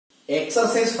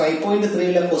Exercise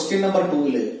 5.3 question number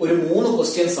 2 ഒരു 3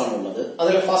 questions ആണുള്ളത്.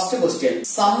 അതിലെ ഫസ്റ്റ് ക്വസ്റ്റ്യൻ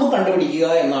സം കണ്ടുപിടിക്കുക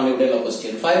എന്നാണ് ഇവിടെയുള്ള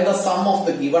question. Find the sum of the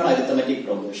given arithmetic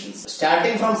progressions.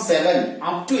 Starting from 7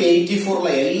 up to 84 ഉള്ള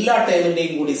എല്ലാ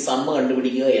ടേമിന്റെയും കൂടി സം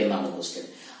കണ്ടുപിടിക്കുക എന്നാണ് ക്വസ്റ്റ്യൻ.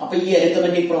 അപ്പൊ ഈ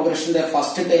അരിത്തമെറ്റിക് പ്രോഗ്രഷന്റെ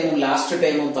ഫസ്റ്റ് ടൈമും ലാസ്റ്റ്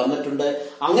ടൈമും തന്നിട്ടുണ്ട്.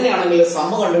 അങ്ങനെയാണെങ്കിൽ സം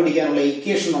കണ്ടുപിടിക്കാനുള്ള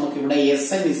ഇക്വേഷൻ നമുക്ക് ഇവിടെ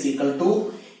Sn is equal to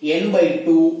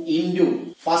n/2 into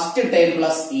first time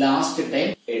plus last time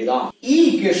എഴുതാം. ഈ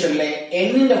ഇക്വേഷനിലെ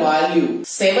എന്നിന്റെ വാല്യൂ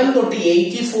 7 തൊട്ട്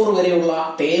 84 വരെയുള്ള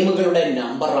ടേമുകളുടെ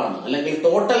നമ്പർ ആണ്, അല്ലെങ്കിൽ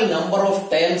total number of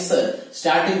terms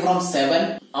starting from 7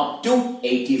 up to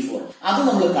 84. അത്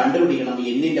നമ്മൾ കണ്ടുപിടിക്കണം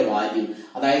എന്നിന്റെ വാല്യൂ,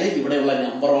 അതായത് ഇവിടെയുള്ള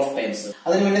നമ്പർ ഓഫ് ടൈംസ്.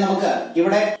 അതിനുവേണ്ടി നമുക്ക്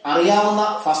ഇവിടെ അറിയാവുന്ന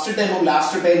ഫസ്റ്റ് ടൈമും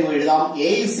ലാസ്റ്റ് ടൈമും എഴുതാം.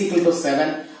 A is equal to 7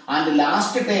 and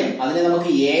last time അതിനെ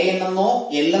നമുക്ക് an എന്നോ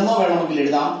l എന്നോ വേണമെങ്കിൽ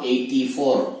എഴുതാം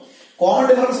 84. കോമൺ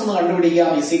ഡിഫറൻസ് ഒന്ന് കണ്ടുപിടിക്കാം.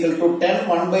 is equal to 10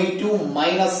 1/2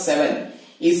 minus 7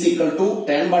 is equal to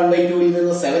 10 1/2 ൽ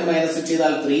നിന്ന് 7 മൈനസ്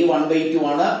ചെയ്താൽ 3 1/2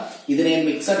 ആണ്. ഇതിനെ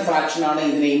മിക്സഡ് ഫ്രാക്ഷൻ ആണ്.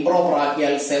 ഇതിനെ ഇംപ്രോപ്പർ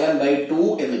ആക്കിയാൽ 7/2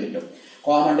 എന്ന് കിട്ടും.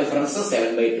 കോമൺ ഡിഫറൻസ്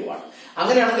 7/2 ആണ്.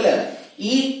 അങ്ങനെയാണെങ്കിൽ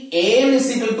ഈ an is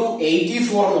equal to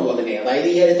 84 എന്നുള്ളതിനെ, അതായത്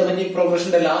ഈ അരിത്തമെറ്റിക്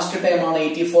പ്രോഗ്രഷന്റെ ലാസ്റ്റ് ടൈം ആണ്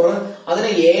 84,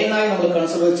 അതിനെ an ആയി നമ്മൾ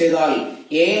കൺസിഡർ ചെയ്താൽ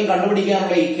an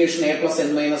കണ്ടുപിടിക്കാനുള്ള equation a plus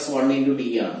n minus 1 into d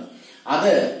ആണ്.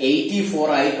 അത് 84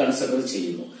 ആയി കൺസിഡർ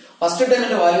ചെയ്യുന്നു. ഫസ്റ്റ്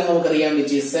ടൈമിന്റെ വാല്യൂ നമുക്കറിയാം,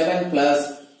 which is 7 plus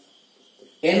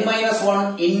n minus 1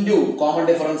 into common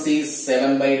difference is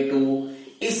 7/2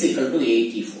 is equal to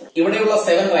 84. ഇവിടെയുള്ള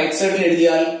 7 റൈറ്റ് സൈഡിൽ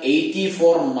എഴുതിയാൽ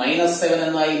 84 minus 7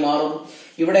 എന്നായി മാറും.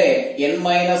 ഇവിടെ n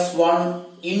minus 1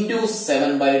 into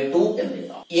 7/2 എന്ന്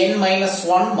എഴുതാം. n minus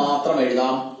 1 മാത്രം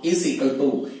എഴുതാം. is equal to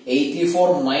 84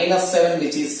 minus 7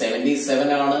 which is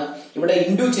 77 ആണ്. ഇവിടെ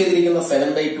ഇൻഡു ചെയ്തിരിക്കുന്ന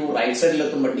 7/2 റൈറ്റ് സൈഡിൽ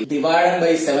എത്തുമ്പോൾ ഡിവൈഡഡ്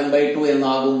ബൈ 7/2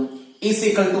 എന്നാകും. is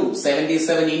equal to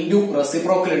 77 into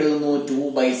reciprocal എഴുതുന്നു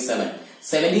 2/7.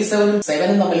 77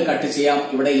 7 തമ്മിൽ കട്ട് ചെയ്യാം.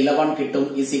 ഇവിടെ 11 കിട്ടും.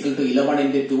 is equal to 11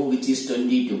 into 2 which is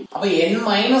 22. അപ്പൊ n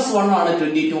minus 1 ആണ്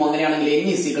 22. അങ്ങനെയാണെങ്കിൽ n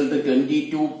is equal to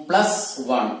 22 plus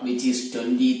 1 which is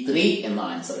 23 എന്ന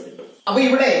ആൻസർ കിട്ടും. അപ്പൊ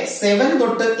ഇവിടെ 7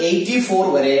 തൊട്ട് 84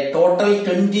 വരെ ടോട്ടൽ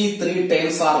 23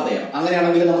 ടേംസ് ആർ ദയർ.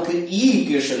 അങ്ങനെയാണെങ്കിൽ നമുക്ക് ഈ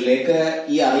ഇക്വേഷനിലേക്ക്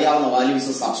ഈ അറിയാവുന്ന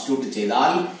വാല്യൂസ് സബ്സ്റ്റിറ്റ്യൂട്ട്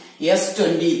ചെയ്താൽ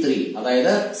S23,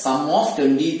 അതായത് some of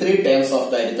 23 terms of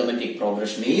the arithmetic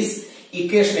progression is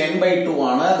equation n/2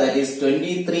 ആണ്. That is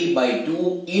 23/2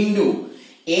 into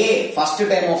a first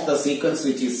time of the sequence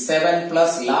which is 7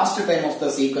 plus last time of the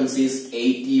sequence is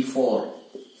 84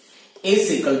 is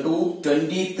equal to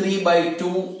 23/2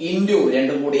 into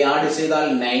രണ്ടും കൂടി add ചെയ്താൽ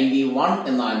 91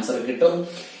 എന്ന answer കിട്ടും.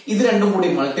 ഇത് രണ്ടും കൂടി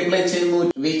multiply ചെയ്യുന്നു,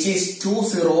 which is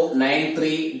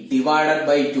 2093 divided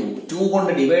by 2. 2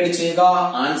 കൊണ്ട് ഡിവൈഡ് ചെയ്യുക.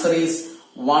 Answer is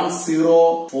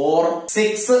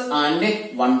 1046 and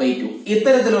 1/2.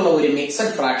 ഇത്തരത്തിലുള്ള ഒരു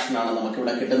മിക്സഡ് ഫ്രാക്ഷൻ ആണ് നമുക്ക്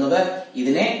ഇവിടെ കിട്ടുന്നത്.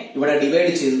 ഇതിനെ ഇവിടെ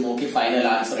ഡിവൈഡ് ചെയ്ത് നോക്കി ഫൈനൽ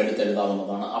ആൻസർ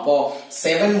എടുത്തെഴുതാവുന്നതാണ്. അപ്പോ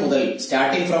 7 മുതൽ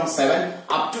സ്റ്റാർട്ടിംഗ് ഫ്രം 7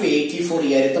 അപ് ടു 84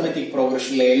 ഈ അരിത്തമെറ്റിക്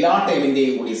പ്രോഗ്രഷനിലെ എല്ലാ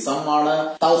ടൈമിന്റെയും കൂടി സം ആണ്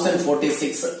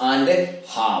 1046 and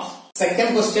half. Second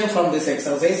question from this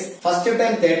exercise. First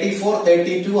time 34,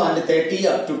 32 and 30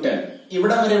 up to 10.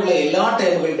 ഇവിടെ വരെയുള്ള എല്ലാ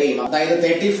ടൈമുകളുടെയും, അതായത്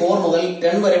 34 മുതൽ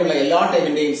 10 വരെയുള്ള എല്ലാ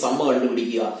ടൈമിന്റെയും സം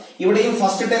കണ്ടുപിടിക്കുക. ഇവിടെയും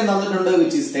ഫസ്റ്റ് ടൈം തന്നിട്ടുണ്ട്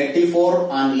which is 34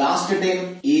 and last time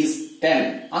is 10.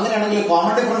 അങ്ങനെയാണെങ്കിൽ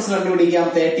കോമൺ ഡിഫറൻസ് കണ്ടുപിടിക്കാം.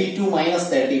 32 minus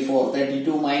 34,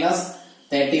 32 minus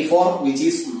 34 which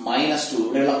is -2.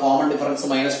 ഇവിടെയുള്ള കോമൺ ഡിഫറൻസ്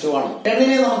 -2 ആണ്.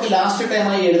 10നെ നമുക്ക് ലാസ്റ്റ് ടൈം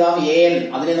ആയി എഴുതാം an.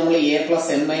 അതിനെ നമ്മൾ a plus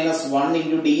n minus 1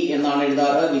 into d എന്നാണ്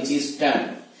എഴുതാറ്, which is 10.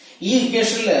 ഈ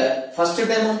ഇക്വേഷനിൽ ഫസ്റ്റ്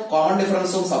ടൈമും കോമൺ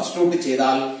ഡിഫറൻസും സബ്സ്റ്റിറ്റ്യൂട്ട്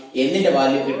ചെയ്താൽ എന്നിന്റെ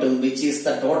വാല്യൂ കിട്ടും, which is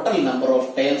the total number of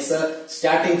times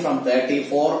starting from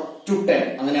 34 to 10.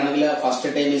 അങ്ങനെയാണെങ്കിൽ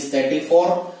first time is 34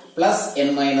 plus n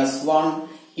minus 1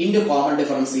 into common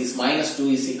difference is -2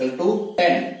 is equal to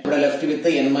 10. ഇവിടെ left with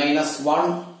n minus 1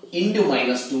 into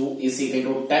 -2 is equal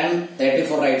to 10.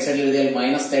 34 right സൈഡിൽ എഴുതിയാൽ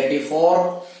 -34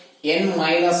 n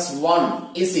minus 1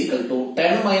 is equal to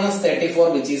 10 minus 34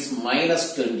 which is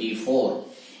 -24.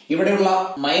 ഇവിടെയുള്ള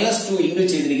 -2 into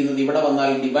ചെയ്തിരിക്കുന്നത് ഇവിടെ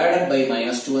വന്നാൽ divided by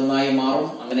 -2 എന്നായി മാറും.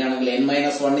 അങ്ങനെയാണെങ്കിൽ n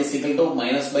minus 1 is equal to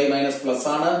minus by minus plus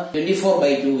ആണ്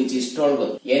 24/2 which is 12.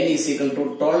 n is equal to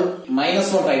 12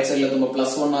 -1 right സൈഡിൽ എത്തുമ്പോൾ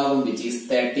 +1 ആകും, which is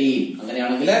 13.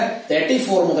 അങ്ങനെയാണെങ്കിൽ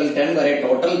 34 മുതൽ 10 വരെ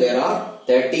ടോട്ടൽ there are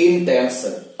 13 ടേംസ്.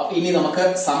 അപ്പൊ ഇനി നമുക്ക്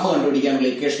സം കണ്ടുപിടിക്കാനുള്ള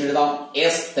ഇക്വേഷൻ എഴുതാം.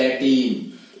 S13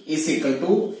 is equal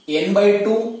to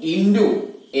n/2 into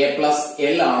a plus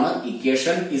l ആണ്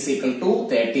equation. is equal to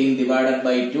 13 divided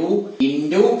by 2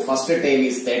 into first term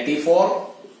is 34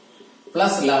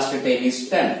 plus last term is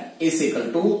 10 is equal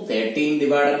to 13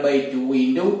 divided by 2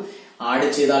 into add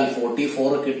ചെയ്താൽ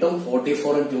 44 കിട്ടും.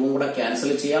 44 2 കൂടെ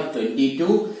cancel ചെയ്യാം.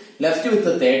 22 left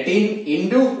with 13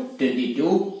 into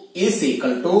 22 is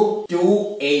equal to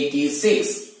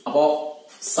 286. Appo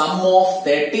sum of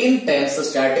 13 terms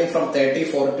starting from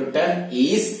 34 to 10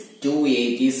 is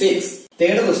 286.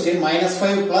 Third question, minus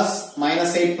 5 plus,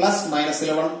 minus 8 plus, minus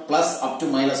 11 plus up to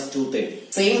minus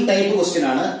 230. Same type question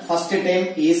aanu. First term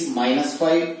is minus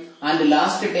 5 and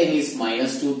last term is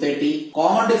minus 230.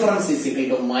 Common difference is equal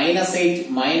to minus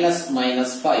 8 minus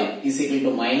minus 5 is equal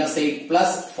to minus 8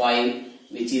 plus 5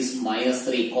 which is minus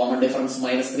 3. Common difference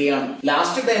minus 3 aanu.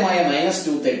 Last term aaya minus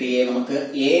 230 ye namukku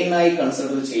a nayi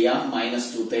consider cheyam minus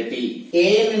 230. A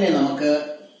ne namukku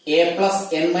a plus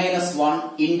n minus 1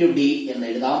 into d എന്ന്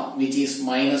എഴുതാം which is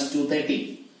minus 230.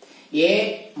 A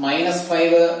minus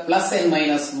 5 plus n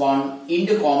minus 1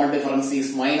 into common difference is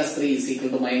minus 3 is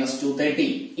equal to minus 230.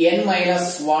 N minus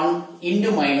 1 into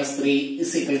minus 3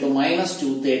 is equal to minus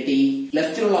 230.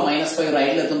 Left ഉള്ള minus 5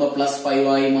 right എത്തുമ്പോൾ plus 5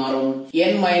 ആയി മാറും.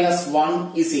 N minus 1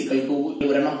 is equal to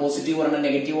ഒരെണ്ണം positive ഒരെണ്ണം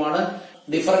negative ആണ്.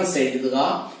 Difference എഴുതുക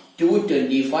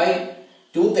 225.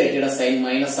 230 യുടെ sign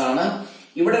minus ആണ്.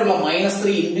 ഇവിടെയുള്ള മൈനസ്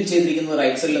 3 ഇൻഡു ചെയ്തിരിക്കുന്നത്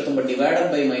റൈറ്റ് സൈഡിൽ എത്തുമ്പോൾ ഡിവൈഡഡ്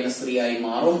ബൈ മൈനസ് 3 ആയി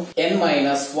മാറും. n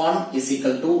minus 1 is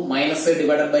equal to minus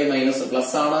divided by minus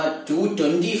plus ആണ്.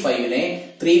 225നെ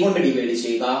 3 കൊണ്ട് ഡിവൈഡ്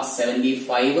ചെയ്യുക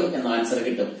 75 എന്ന ആൻസർ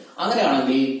കിട്ടും.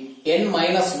 അങ്ങനെയാണെങ്കിൽ n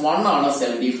മൈനസ് 1 ആണ്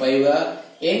 75.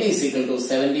 n is equal to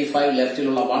 75.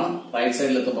 ലെഫ്റ്റിലുള്ള 1 right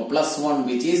സൈഡിൽ എത്തുമ്പോൾ പ്ലസ് 1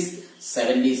 വിച്ച് ഈസ്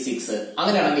 76.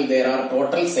 അങ്ങനെയാണെങ്കിൽ there are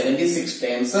total 76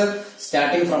 terms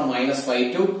starting from minus 5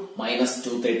 to minus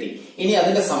 230. ഇനി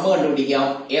അതിന്റെ സം കണ്ടുപിടിക്കാം.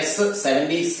 S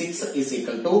 76 is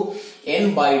equal to n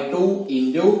by 2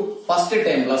 into first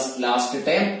term plus last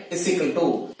term is equal to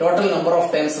total number of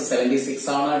terms 76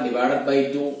 ആണ് divided by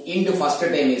 2 into first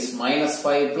term is minus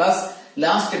 5 plus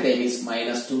last term is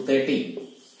minus 230.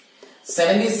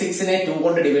 76നെ 2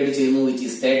 കൊണ്ട് divide ചെയ്യുന്നു which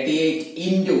is 38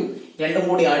 into രണ്ടും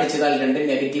കൂടി add ചെയ്താൽ രണ്ടും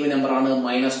negative number ആണ്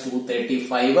minus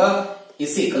 235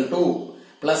 is equal to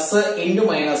plus into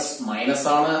minus minus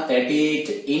ആണ്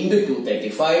 38 into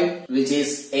 235 which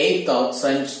is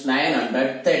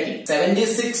 8930.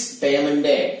 76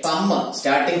 ടേമിന്റെ some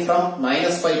starting from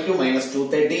minus 5 to minus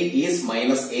 230 is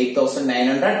minus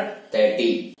 8930.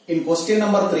 In question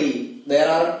number 3, there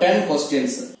are 10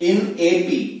 questions. In AP,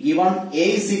 given A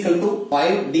is equal to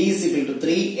 5, D is equal to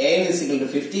 3, AN is equal to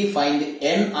 50, find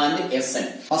N and SN.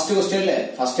 First question,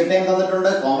 first time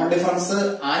തന്നിട്ടുണ്ട് common difference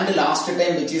and last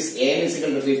time which is AN is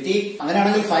equal to 50.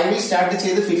 അങ്ങനെയാണെങ്കിൽ 5 ൽ start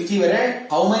ചെയ്ത് 50 വരെ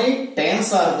how many terms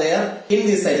are there in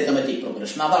this arithmetic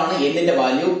progression? അതാണ് n ന്റെ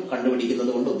value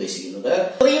കണ്ടുപിടിക്കുന്നത് കൊണ്ട് ഉദ്ദേശിക്കുന്നത്.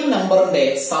 ഇത്രയും നമ്പറിന്റെ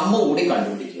സം കൂടി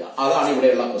കണ്ടുപിടിക്കുക. അതാണ്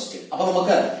ഇവിടെയുള്ള ക്വസ്റ്റ്യൻ. അപ്പൊ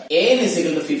നമുക്ക് AN is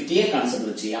equal to 50 യെ കൺസിഡർ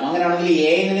ചെയ്യാം. അങ്ങനെയാണെങ്കിൽ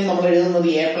AN നെ നമ്മൾ എഴുതുന്നത്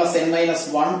A plus n minus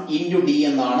 1 into D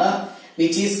എന്നാണ്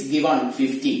which is given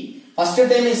 50. First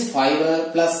term is 5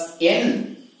 plus n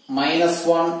minus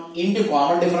 1 into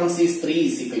common difference is 3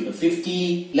 is equal to 50.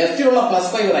 ലെഫ്റ്റിലുള്ള plus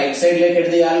 5 right സൈഡിലേക്ക്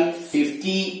എഴുതിയാൽ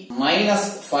 50 minus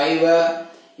 5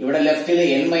 ഇവിടെ ലെഫ്റ്റിൽ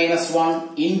n minus 1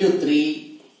 into 3.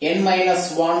 n minus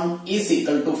 1 is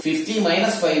equal to 50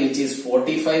 minus 5 which is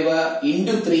 45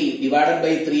 into 3 divided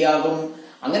by 3 ആകും.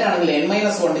 അങ്ങനെയാണെങ്കിൽ n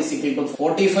minus 1 is equal to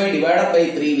 45 divided by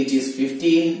 3 which is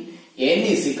 15. n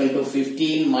is equal to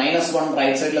 15 minus 1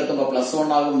 right സൈഡിൽ എത്തുമ്പോൾ plus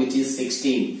 1 ആകും which is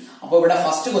 16. അപ്പൊ ഇവിടെ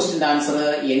first ക്വസ്റ്റിന്റെ answer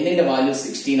n ന്റെ value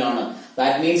 16 ആണ്.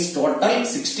 That means total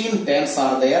 16 terms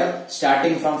are there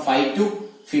starting from 5 to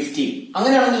 50.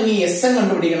 അങ്ങനെയാണെങ്കിൽ ഇനി SN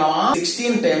കണ്ടുപിടിക്കണം. ആ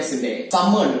 16 ടേംസിന്റെ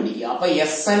സം കണ്ടുപിടിക്കുക. അപ്പൊ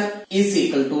SN is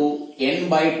equal to n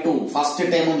by 2. First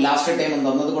ടേമും last ടേമും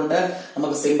തന്നതുകൊണ്ട്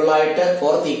നമുക്ക് സിമ്പിൾ ആയിട്ട്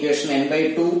fourth equation n by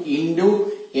 2 into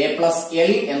a plus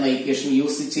l എന്ന ഇക്വേഷൻ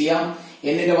യൂസ് ചെയ്യാം.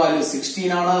 n ന്റെ വാല്യൂ 16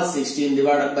 ആണ്. 16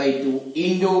 divided by 2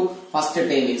 into first term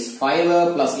is 5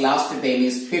 plus last term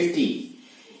is 50.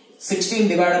 16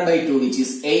 divided by 2 which is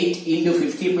 8 into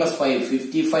 50 plus 5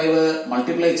 55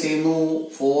 multiply ചെയ്യുന്നു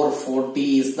 440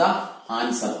 is the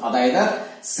answer. അതായത്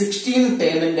 16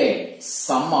 ടേമിന്റെ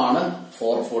some ആണ്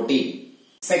 440.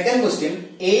 Second question,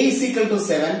 A is equal to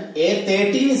 7, A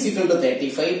 13 is equal to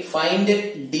 35, find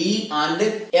D and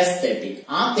S13.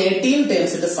 ആ 13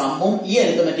 ടേംസിന്റെ സമ്മും ഈ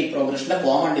arithmetic പ്രോഗ്രഷന്റെ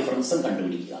common ഡിഫറൻസും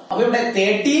കണ്ടുപിടിക്കുക. അപ്പൊ ഇവിടെ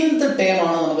 13th term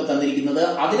ആണ് നമുക്ക് തന്നിരിക്കുന്നത്.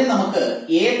 അതിനെ നമുക്ക്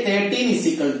A13 is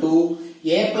equal to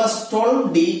A plus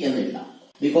 12D എന്ന് എഴുതാം.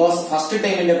 ബിക്കോസ് ഫസ്റ്റ്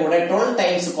ടൈമിന്റെ കൂടെ 12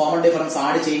 ടൈംസ് കോമൺ ഡിഫറൻസ്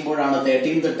ആഡ് ചെയ്യുമ്പോഴാണ്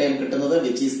 13th ടൈം കിട്ടുന്നത്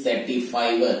which is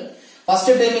 35.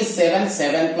 First time is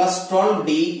 7 plus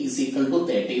 12D is equal to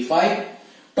 35.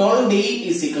 12D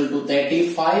is equal to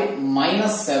 35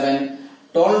 minus 7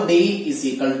 12D is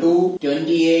equal to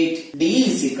 28. D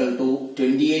is equal to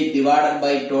 28 divided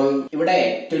by 12. ഇവിടെ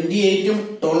 28ഉം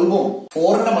 12ഉം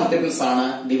 4ന്റെ multiples ആണ്.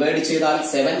 Divide ചെയ്താൽ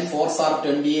 7 4s are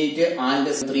 28 and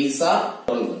 3s are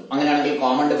 12. അങ്ങനെയാണെങ്കിൽ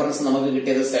common difference നമുക്ക്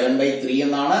കിട്ടിയത് 7/3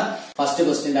 എന്നാണ്. First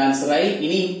ക്വസ്റ്റിന്റെ answer ആയി.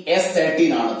 ഇനി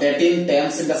S13 ആണ്. 13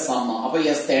 ടേംസിന്റെ സം. അപ്പൊ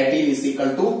S13 is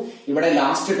equal to ഇവിടെ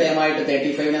ലാസ്റ്റ് ടേം ആയിട്ട്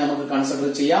 35നെ നമുക്ക്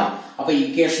കൺസിഡർ ചെയ്യാം. അപ്പൊ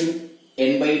equation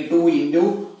n/2 into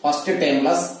first term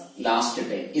plus last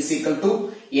term is equal to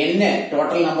n.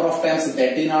 Total number of times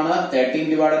 13 ആണ്. 13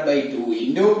 divided by 2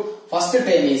 into first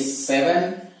term is 7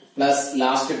 plus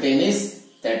last term is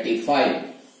 35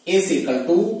 is equal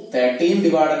to 13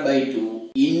 divided by 2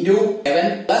 into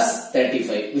 7 plus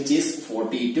 35 which is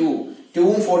 42.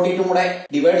 2ഉം 42ഉം കൂടെ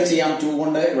divide ചെയ്യാം 2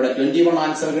 കൊണ്ട്. ഇവിടെ 21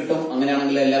 answer കിട്ടും.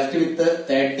 അങ്ങനെയാണെങ്കിൽ left with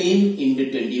 13 into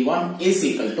 21 is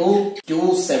equal to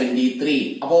 273.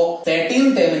 അപ്പോ 13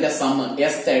 ടേമിന്റെ some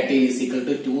S13 is equal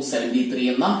to 273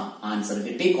 എന്ന answer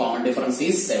കിട്ടി. Common difference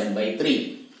is 7/3.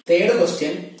 Third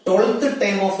question, 12th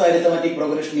term of the arithmetic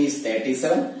progression is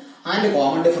 37 and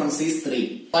common difference is 3.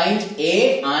 Find A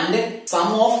and sum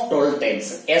of 12 terms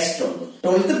S12.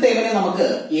 12th termനെ നമുക്ക്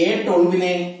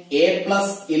A12നെ A plus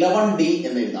 11D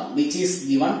എന്ന് എഴുതാം, which is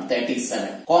given 37.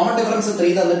 Common difference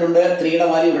 3 തന്നിട്ടുണ്ട്. 3യുടെ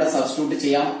value ഇവിടെ substitute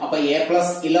ചെയ്യാം. അപ്പൊ A plus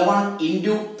 11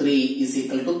 into 3 is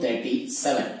equal to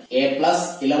 37. A plus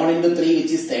 11 into 3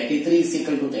 which is 33 is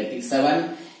equal to 37.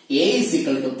 A is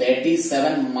equal to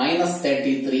 37 minus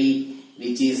 33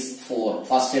 which is 4.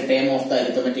 First term of the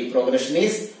arithmetic progression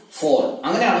is 4.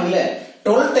 അങ്ങനെയാണെങ്കിൽ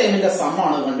 12th ടൈമിന്റെ some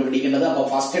ആണ് കണ്ടുപിടിക്കേണ്ടത്. അപ്പൊ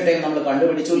first time നമ്മൾ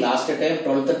കണ്ടുപിടിച്ചു. Last time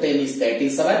 12th time is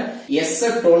 37.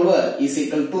 S12 is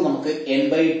equal to നമുക്ക്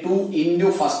n/2 into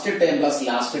first time plus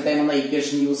last time എന്ന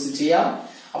equation use ചെയ്യാം.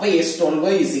 അപ്പൊ S12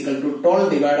 is equal to 12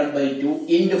 divided by 2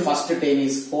 into first time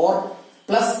is 4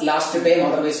 plus last time,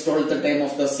 otherwise 12th time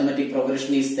of the arithmetic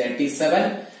progression is 37.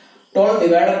 12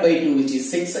 divided by 2 which is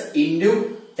 6 into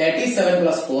 37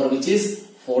 plus 4 which is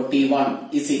 41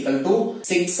 is equal to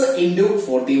 6 into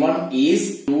 41 is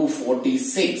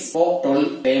 246. So 12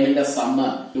 time in the sum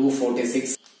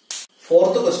 246.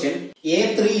 Fourth question,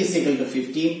 A3 is equal to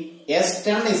 15,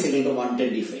 S10 is equal to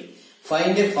 125.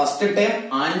 Find the first term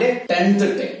and 10th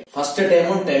term. First term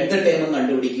and 10th term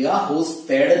കണ്ടുപിടിക്കുക, whose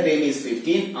third term is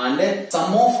 15 and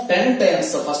sum of 10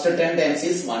 terms, first 10 terms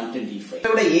is 125.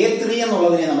 ഇവിടെ A3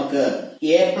 എന്നുള്ളതിനെ നമുക്ക്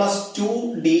A plus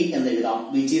 2D എന്ന് എഴുതാം,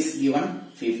 which is given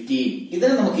 15.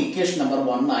 ഇതിനെ നമുക്ക് equation number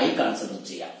 1 ആയി consider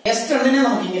ചെയ്യാം. S10നെ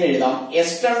നമുക്ക് ഇങ്ങനെ എഴുതാം,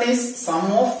 S10 is sum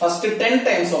of first 10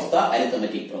 terms of the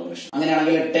arithmetic progression.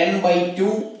 അങ്ങനെയാണെങ്കിൽ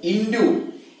 10/2 into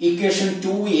equation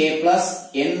 2A plus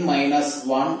n minus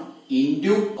 1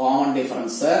 into common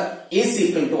difference is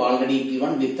equal to already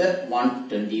given with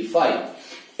 125.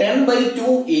 10/2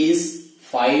 is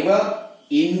 5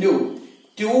 into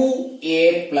 2A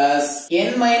plus n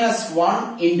minus 1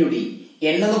 into D.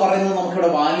 n എന്ന് പറയുന്നത് നമുക്ക് ഇവിടെ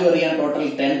value അറിയാൻ total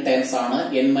 10 times ആണ്.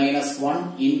 n minus 1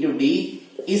 into D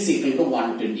is equal to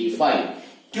 125.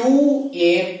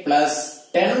 2A plus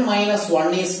 10 minus 1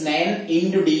 is 9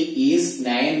 into D is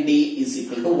 9D is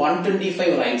equal to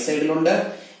 125 right സൈഡിലുണ്ട്.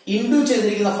 Into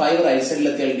ചെയ്തിരിക്കുന്ന 5 right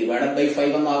സൈഡിലെത്തിയാൽ divided by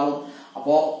 5 എന്നാകും.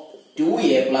 അപ്പോ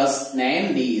 2A plus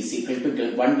 9D is equal to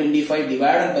 125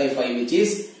 divided by 5 which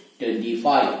is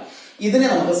 25. ഇതിനെ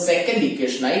നമുക്ക് second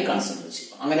ഇക്വേഷനായി consider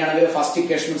ചെയ്യാം. അങ്ങനെയാണെങ്കിൽ first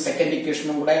ഇക്വേഷനും second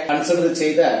ഇക്വേഷനും കൂടെ കൺസിഡർ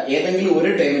ചെയ്ത് ഏതെങ്കിലും ഒരു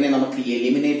ടേമിനെ നമുക്ക്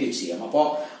എലിമിനേറ്റ് ചെയ്യാം. അപ്പോ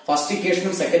ഫസ്റ്റ്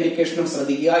ഇക്വേഷനും സെക്കൻഡ് ഇക്വേഷനും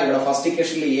ശ്രദ്ധിക്കുക. ഇവിടെ ഫസ്റ്റ്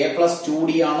ഇക്വേഷനിൽ A plus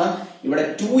 2D ആണ്, ഇവിടെ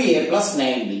 2A plus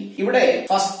 9D. ഇവിടെ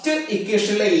ഫസ്റ്റ്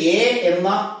ഇക്വേഷനിലെ A എന്ന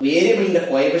വേരിയബിളിന്റെ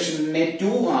കോഎഫിഷ്യന്റിനെ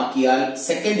 2 ആക്കിയാൽ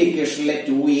സെക്കൻഡ് ഇക്വേഷനിലെ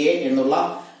 2A എന്നുള്ള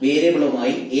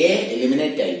വേരിയബിളുമായി A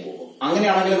എലിമിനേറ്റ് ആയി പോകും.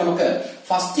 അങ്ങനെയാണെങ്കിൽ നമുക്ക്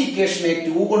ഫസ്റ്റ് ഇക്വേഷനെ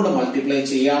 2 കൊണ്ട് മൾട്ടിപ്ലൈ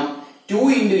ചെയ്യാം. 2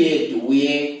 into A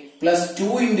 2A plus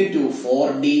 2 into 2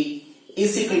 4D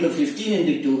is equal to 15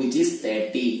 into 2 which is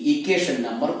 30. Equation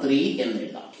number 3 എന്ന്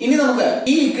എഴുതാം. ഇനി നമുക്ക്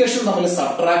ഈ ഇക്വേഷൻ നമ്മൾ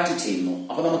സബ്ട്രാക്ട് ചെയ്യുന്നു.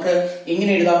 അപ്പൊ നമുക്ക്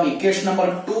ഇങ്ങനെ എഴുതാം, equation number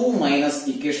 2 minus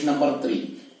equation number 3.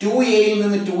 2A യിൽ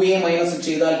നിന്ന് 2A മൈനസ്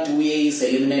ചെയ്താൽ 2A is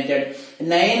eliminated.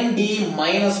 9D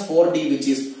minus 4D which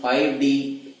is 5D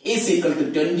is equal to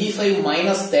 25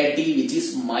 minus 30 which is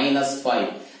minus 5.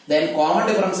 Then common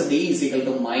difference D is equal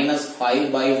to minus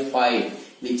 5/5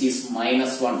 which is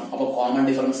minus 1. അപ്പൊ common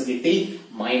difference കിട്ടി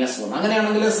 -1.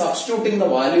 അങ്ങനെയാണെങ്കിൽ substituting the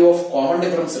value of common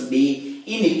difference D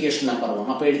in equation number 1.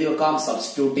 അപ്പൊ എഴുതി വെക്കാം,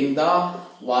 substituting the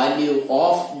value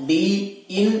of D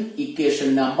in equation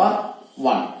number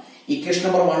 1. Equation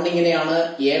number 1 ഇങ്ങനെയാണ്,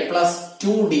 A plus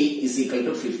 2D is equal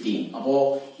to 15. അപ്പോ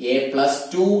A plus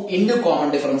 2 into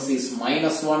common difference is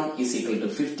 -1 is equal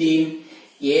to 15.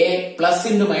 A plus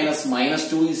into minus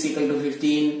 2 is equal to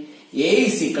 15. A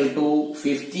is equal to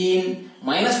 15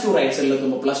 minus 2 right side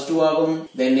plus 2 ആകും.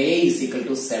 Then A is equal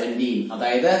to 17.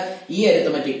 അതായത് ഈ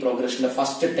arithmetic progressionന്റെ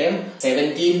first term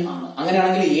 17 ആണ്.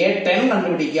 അങ്ങനെയാണെങ്കിൽ A10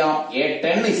 കണ്ടുപിടിക്കാം.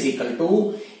 A10 is equal to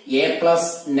A plus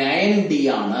 9D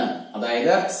ആണ്.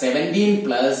 അതായത് 17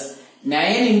 plus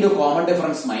 9 into common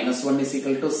difference minus 1 is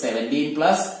equal to 17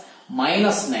 plus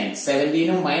minus 9. 17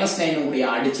 ഉം minus 9 ഉം കൂടി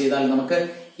ആഡ് ചെയ്താൽ നമുക്ക്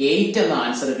 8 എന്ന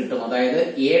ആൻസർ കിട്ടും. അതായത്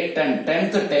A10,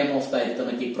 10th term of the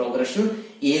arithmetic progression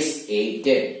is 8.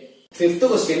 Fifth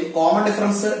question, common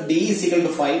difference D is equal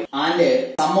to 5 and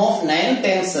sum of 9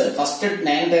 terms, first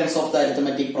 9 terms of the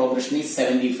arithmetic progression is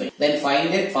 75. Then find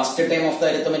the first term of the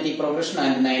arithmetic progression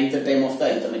and 9th term of the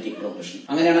arithmetic progression.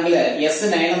 അങ്ങനെയാണെങ്കിൽ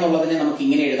S9 എന്നുള്ളതിനെ നമുക്ക്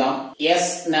ഇങ്ങനെ എഴുതാം.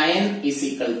 S9 is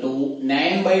equal to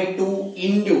 9 by 2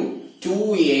 into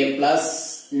 2A plus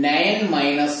 9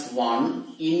 minus 1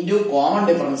 into common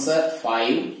difference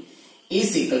 5 is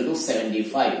equal to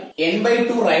 75. N by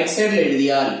 2 right side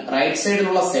എഴുതിയാൽ right side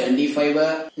ഉള്ള 75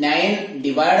 9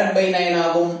 divided by 9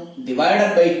 ആകും,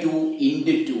 divided by 2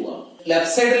 into 2 ആകും. Left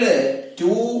side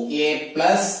 2A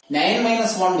plus 9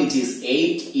 minus 1 which is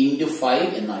 8 into 5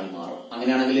 എന്നായി മാറും.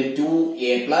 അങ്ങനെയാണെങ്കിൽ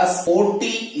 2A plus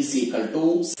 40 is equal to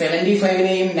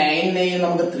 75നെയും 9നെയും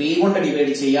നമുക്ക് 3 കൊണ്ട്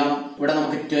divide ചെയ്യാം. ഇവിടെ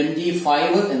നമുക്ക്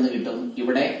 25 എന്ന് കിട്ടും.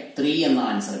 ഇവിടെ 3 എന്ന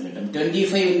ആൻസർ കിട്ടും.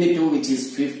 25 into 2 which is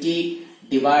 50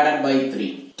 divided by 3.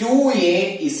 2A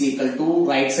is equal to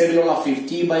right side ലുള്ള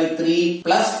 50 by 3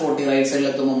 plus 40 right side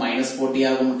എത്തുമ്പോൾ minus 40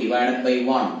 ആകും, divided by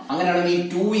 1. അങ്ങനെയാണെങ്കിൽ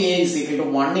 2A is equal to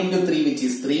 1 into 3 which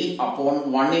is 3 upon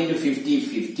 1 into 50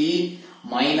 50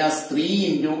 minus 3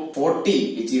 into 40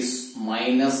 which is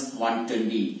minus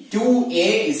 120. 2A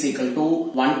is equal to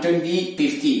 120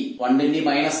 50. 120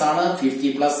 minus ആണ്, 50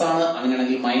 plus ആണ്.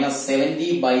 അങ്ങനെയാണെങ്കിൽ minus 70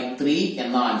 by 3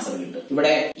 എന്ന answer കിട്ടും.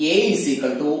 ഇവിടെ A is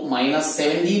equal to minus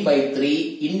 70 by 3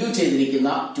 into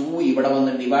ചെയ്തിരിക്കുന്ന 2 ഇവിടെ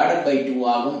വന്ന് divided by 2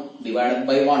 ആകും, divided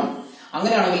by 1.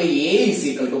 അങ്ങനെയാണെങ്കിൽ A is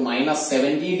equal to minus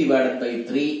 70 divided by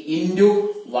 3 into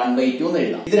 1 by 2 എന്ന്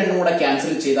എഴുതാം. ഇത് രണ്ടും കൂടെ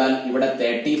ക്യാൻസൽ ചെയ്താൽ ഇവിടെ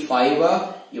 35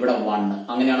 ഇവിടെ 1.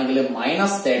 അങ്ങനെയാണെങ്കിൽ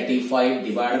minus 35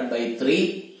 divided by 3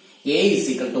 A is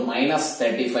equal to minus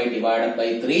 35 divided by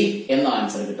 3 എന്ന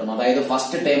ആൻസർ കിട്ടും. അതായത്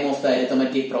first term of the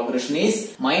arithmetic progression is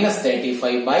minus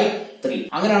 35 by 3.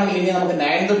 അങ്ങനെയാണെങ്കിൽ ഇനി നമുക്ക്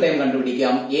 9th ടേം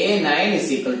കണ്ടുപിടിക്കാം. A9 is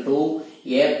equal to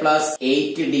A plus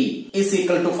 8D is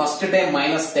equal to first term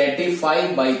minus 35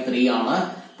 by 3 ആണ്,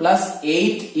 plus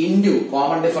 8 into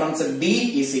common difference D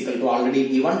is equal to already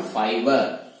given 5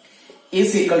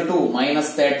 is equal to minus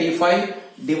 35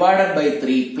 divided by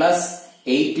 3 plus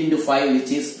 8 into 5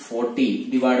 which is 40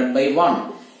 divided by 1.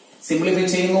 Simplify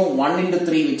ചെയ്യുന്നു. 1 into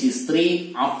 3 which is 3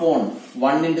 upon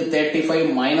 1 into 35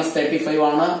 minus 35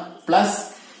 ആണ്, plus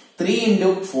 3 into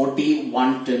 40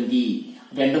 120.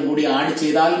 രണ്ടും കൂടി add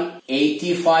ചെയ്താൽ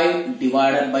 85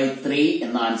 divided by 3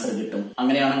 എന്ന answer കിട്ടും.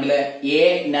 അങ്ങനെയാണെങ്കിൽ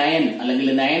A9 അല്ലെങ്കിൽ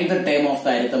 9th term of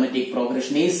the arithmetic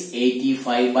progression is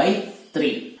 85 by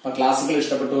 3. അപ്പൊ ക്ലാസ്സുകൾ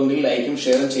ഇഷ്ടപ്പെട്ടുവെങ്കിൽ ലൈക്കും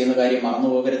ഷെയറും ചെയ്യുന്ന കാര്യം മറന്നു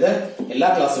പോകരുത്. എല്ലാ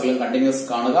ക്ലാസ്സുകളും കണ്ടിന്യൂസ്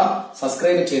കാണുക.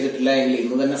 സബ്സ്ക്രൈബ് ചെയ്തിട്ടില്ല എങ്കിൽ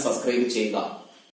ഇന്ന് തന്നെ സബ്സ്ക്രൈബ് ചെയ്യുക.